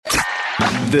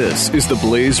This is the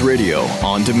Blaze Radio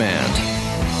on demand.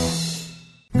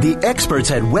 The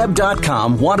experts at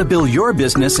Web.com want to build your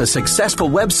business a successful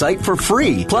website for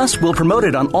free. Plus, we'll promote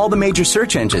it on all the major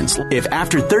search engines. If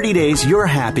after 30 days you're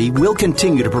happy, we'll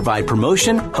continue to provide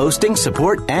promotion, hosting,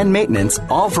 support, and maintenance,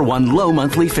 all for one low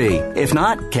monthly fee. If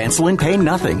not, cancel and pay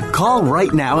nothing. Call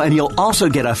right now and you'll also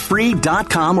get a free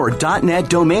 .com or .net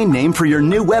domain name for your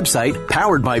new website,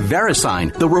 powered by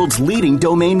VeriSign, the world's leading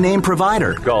domain name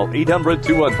provider. Call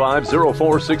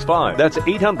 800-215-0465. That's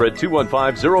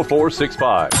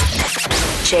 800-215-0465.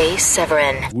 Jay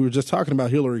Severin. We were just talking about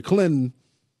Hillary Clinton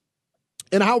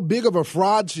and how big of a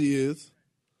fraud she is,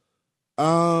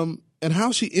 and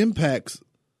how she impacts.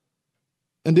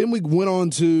 And then we went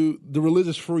on to the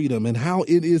religious freedom and how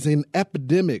it is an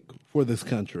epidemic for this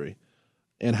country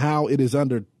and how it is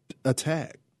under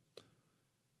attack.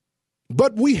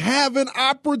 But we have an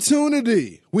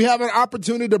opportunity. We have an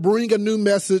opportunity to bring a new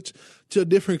message to a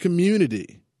different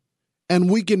community. And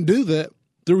we can do that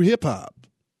through hip-hop.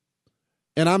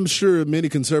 And I'm sure many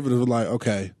conservatives are like,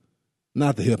 okay,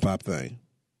 not the hip-hop thing.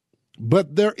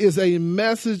 But there is a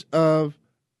message of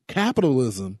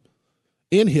capitalism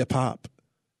in hip-hop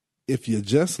if you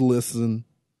just listen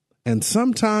and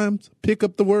sometimes pick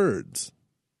up the words.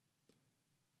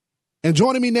 And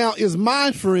joining me now is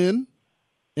my friend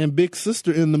and big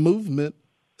sister in the movement,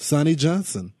 Sonnie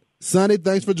Johnson. Sonnie,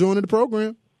 thanks for joining the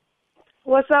program.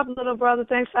 What's up, little brother?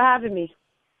 Thanks for having me.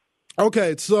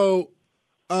 Okay, so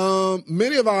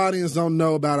many of our audience don't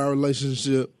know about our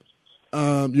relationship.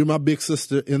 You're my big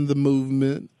sister in the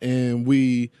movement, and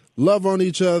we love on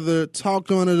each other,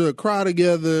 talk on each other, cry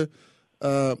together,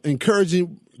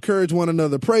 encourage one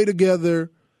another, pray together,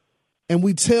 and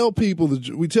we tell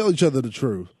each other the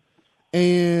truth.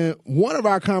 And one of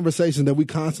our conversations that we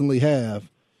constantly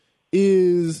have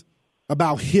is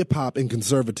about hip hop and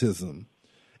conservatism.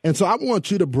 And so I want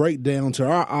you to break down to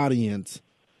our audience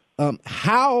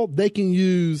how they can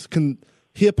use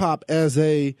hip-hop as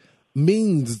a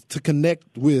means to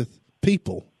connect with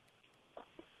people.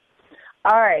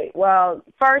 All right. Well,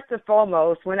 first and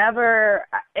foremost, whenever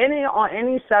on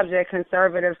any subject,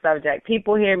 conservative subject,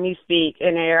 people hear me speak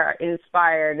and they're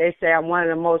inspired. They say I'm one of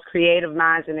the most creative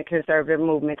minds in the conservative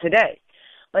movement today.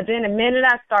 But then the minute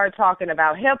I start talking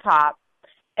about hip-hop,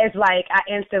 it's like I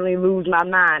instantly lose my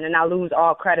mind and I lose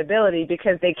all credibility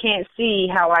because they can't see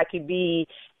how I could be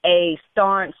a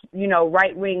staunch,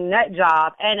 right-wing nut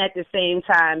job and at the same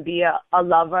time be a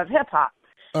lover of hip-hop.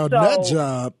 Nut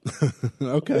job.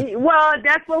 Okay. Well,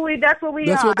 that's what we That's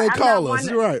are. what they call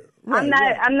us. Right.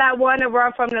 I'm not one to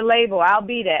run from the label. I'll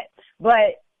be that.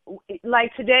 But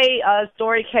like today, a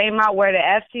story came out where the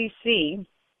FCC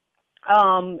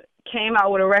came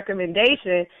out with a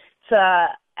recommendation to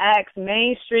ask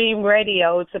mainstream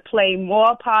radio to play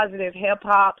more positive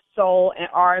hip-hop, soul, and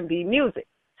R&B music.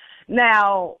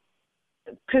 Now,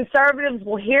 conservatives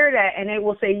will hear that and they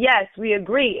will say, yes, we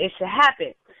agree, it should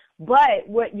happen. But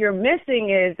what you're missing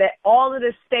is that all of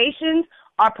the stations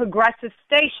are progressive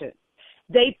stations.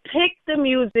 They pick the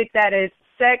music that is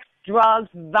sex, drugs,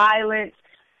 violence.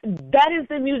 That is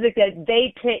the music that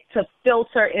they pick to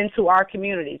filter into our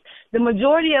communities. The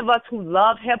majority of us who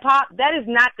love hip-hop, that is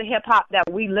not the hip-hop that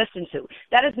we listen to.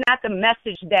 That is not the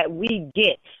message that we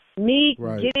get.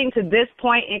 Getting to this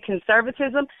point in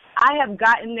conservatism, I have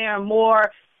gotten there more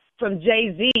from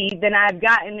Jay-Z than I've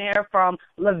gotten there from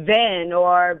Levin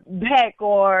or Beck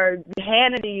or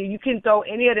Hannity. You can throw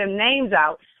any of them names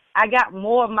out. I got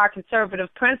more of my conservative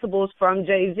principles from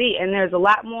Jay-Z, and there's a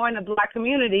lot more in the black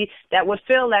community that would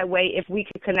feel that way if we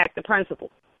could connect the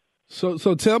principles. So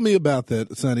tell me about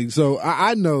that, Sonnie. So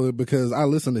I know it because I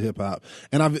listen to hip-hop,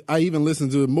 and I even listen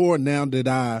to it more now that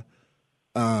I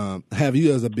have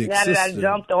you as a big sister. Now that I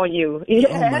jumped on you. Yeah.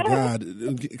 Oh, my God.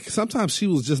 Sometimes she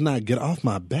was just not get off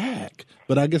my back.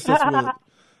 But I guess that's what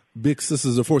big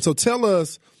sisters are for. So tell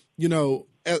us,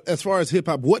 as far as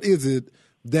hip-hop, what is it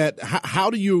that how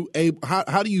do you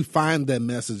find that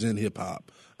message in hip-hop?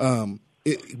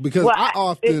 Because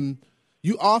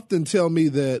you often tell me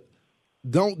that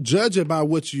don't judge it by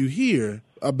what you hear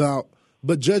about,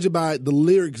 but judge it by the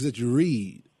lyrics that you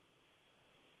read.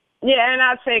 Yeah, and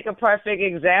I'll take a perfect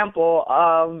example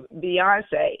of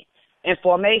Beyonce in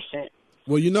Formation.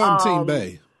 Well, I'm Team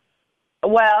Bay.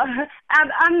 Well,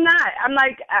 I'm not. I'm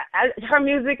like, her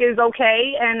music is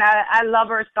okay, and I love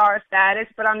her star status,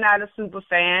 but I'm not a super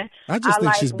fan. I just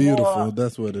think she's beautiful.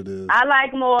 That's what it is. I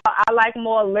like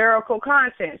more lyrical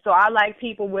content. So I like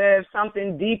people with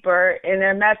something deeper in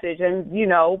their message, and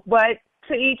but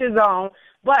to each his own.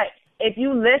 But if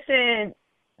you listen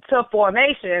to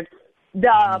Formation,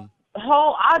 the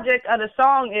whole object of the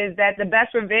song is that the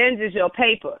best revenge is your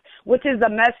paper, which is a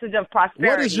message of prosperity.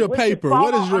 What is your paper?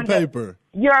 What is your paper?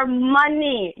 Your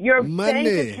money, your bank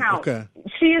account. Okay.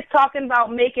 She is talking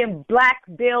about making Black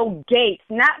Bill Gates,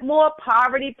 not more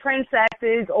poverty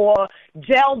princesses or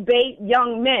jail-bait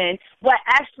young men, but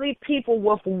actually people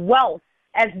with wealth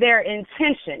as their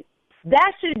intention.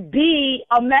 That should be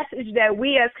a message that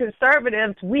we as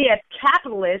conservatives, we as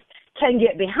capitalists can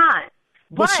get behind.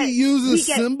 But she uses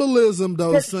symbolism,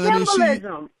 though,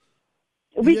 Sonnie.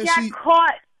 We got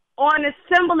caught on the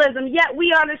symbolism, yet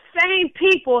we are the same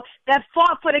people that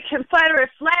fought for the Confederate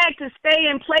flag to stay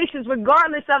in places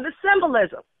regardless of the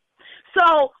symbolism.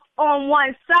 So on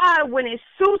one side, when it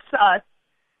suits us,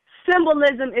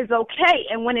 symbolism is okay.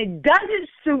 And when it doesn't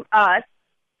suit us,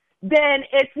 then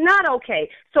it's not okay.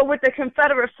 So with the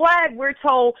Confederate flag, we're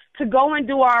told to go and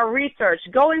do our research,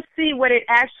 go and see what it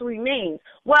actually means.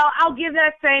 Well, I'll give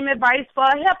that same advice for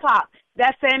hip-hop,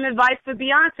 that same advice for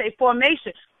Beyonce,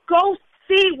 Formation. Go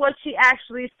see what she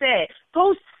actually said.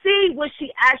 Go see what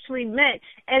she actually meant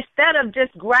instead of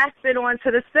just grasping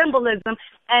onto the symbolism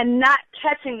and not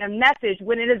catching the message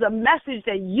when it is a message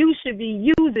that you should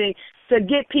be using to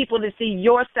get people to see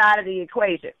your side of the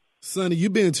equation. Sonnie, you're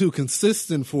being too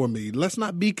consistent for me. Let's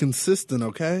not be consistent,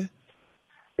 okay?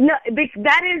 No,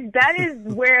 that is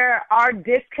where our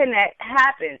disconnect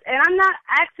happens. And I'm not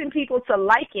asking people to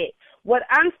like it. What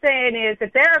I'm saying is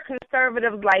that there are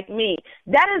conservatives like me.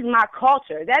 That is my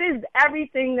culture. That is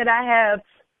everything that I have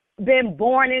been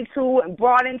born into and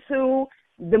brought into,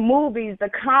 the movies,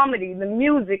 the comedy, the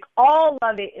music, all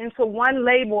of it into one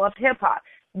label of hip-hop.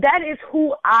 That is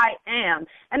who I am.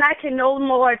 And I can no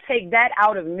more take that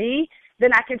out of me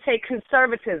than I can take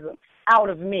conservatism out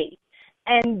of me.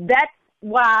 And that's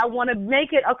why I want to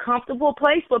make it a comfortable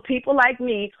place for people like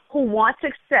me who want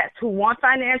success, who want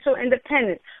financial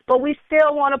independence, but we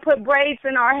still want to put braids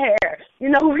in our hair. You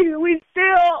know, we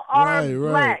still are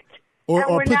black. Or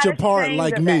put your part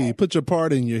like me. Put your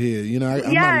part in your head. You know,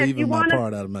 I'm not leaving my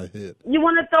part out of my head. You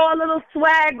want to throw a little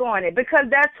swag on it because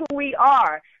that's who we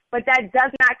are. But that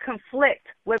does not conflict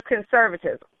with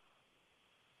conservatism.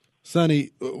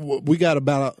 Sonnie, we got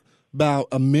about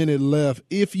a minute left.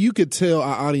 If you could tell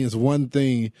our audience one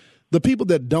thing, the people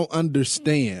that don't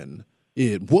understand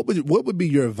it, what would be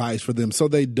your advice for them so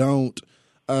they don't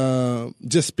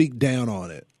just speak down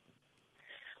on it?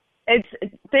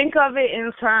 Think of it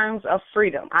in terms of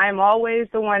freedom. I'm always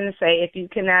the one to say, if you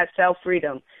cannot sell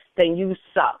freedom, then you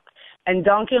suck. And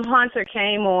Duncan Hunter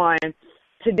came on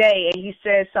today and he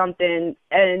said something,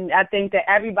 and I think that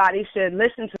everybody should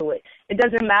listen to it. It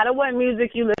doesn't matter what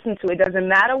music you listen to. It doesn't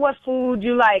matter what food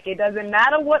you like. It doesn't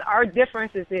matter what our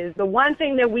differences is. The one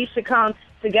thing that we should come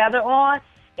together on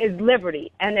is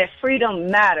liberty, and that freedom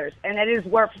matters, and it is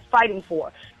worth fighting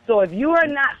for. So if you are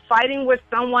not fighting with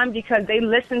someone because they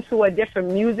listen to a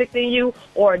different music than you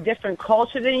or a different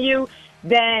culture than you,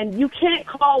 then you can't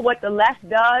call what the left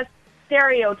does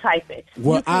stereotyping.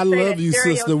 Well, I love you,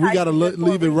 sister. We got to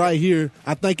leave it right here.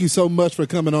 I thank you so much for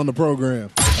coming on the program.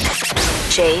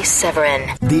 Jay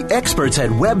Severin. The experts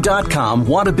at Web.com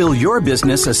want to build your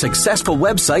business a successful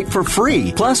website for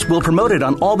free. Plus, we'll promote it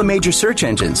on all the major search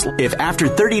engines. If after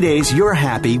 30 days you're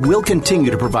happy, we'll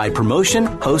continue to provide promotion,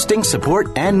 hosting,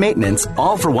 support, and maintenance,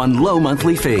 all for one low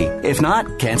monthly fee. If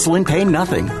not, cancel and pay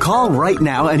nothing. Call right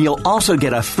now and you'll also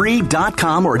get a free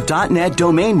 .com or .net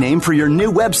domain name for your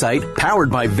new website,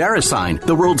 powered by VeriSign,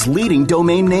 the world's leading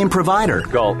domain name provider.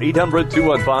 Call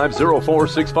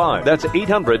 800-215-0465. That's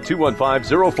 800-215-0465.